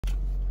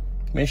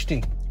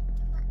Mishti.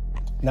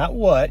 Not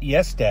what?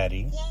 Yes,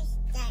 Daddy. Yes,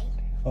 Daddy.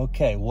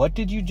 Okay, what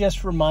did you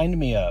just remind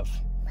me of?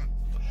 What?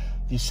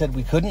 You said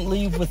we couldn't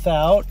leave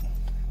without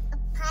A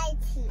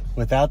potty.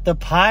 without the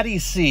potty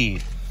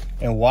seat.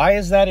 And why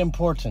is that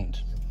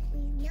important?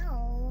 We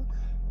know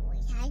we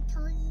had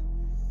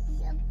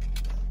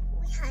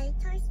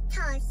to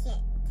toss it.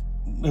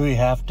 We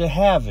have to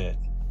have it,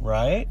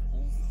 right?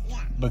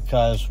 Yeah.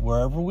 Because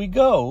wherever we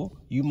go,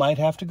 you might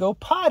have to go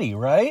potty,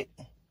 right?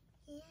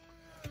 Yeah.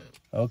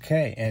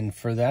 Okay, and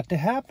for that to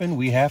happen,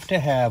 we have to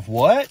have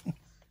what?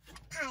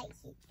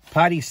 Potty.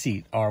 Potty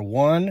seat. Our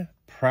one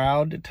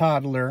proud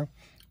toddler,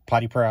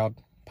 potty proud,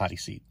 potty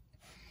seat.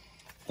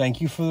 Thank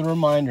you for the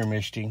reminder,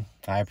 Mishti.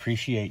 I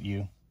appreciate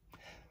you.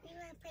 We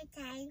want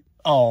to play.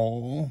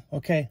 Oh,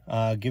 okay.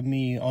 Give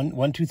me on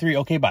 1, 2, 3.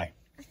 Okay, bye.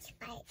 Okay,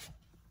 bye.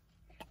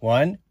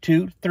 1,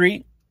 2,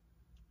 3.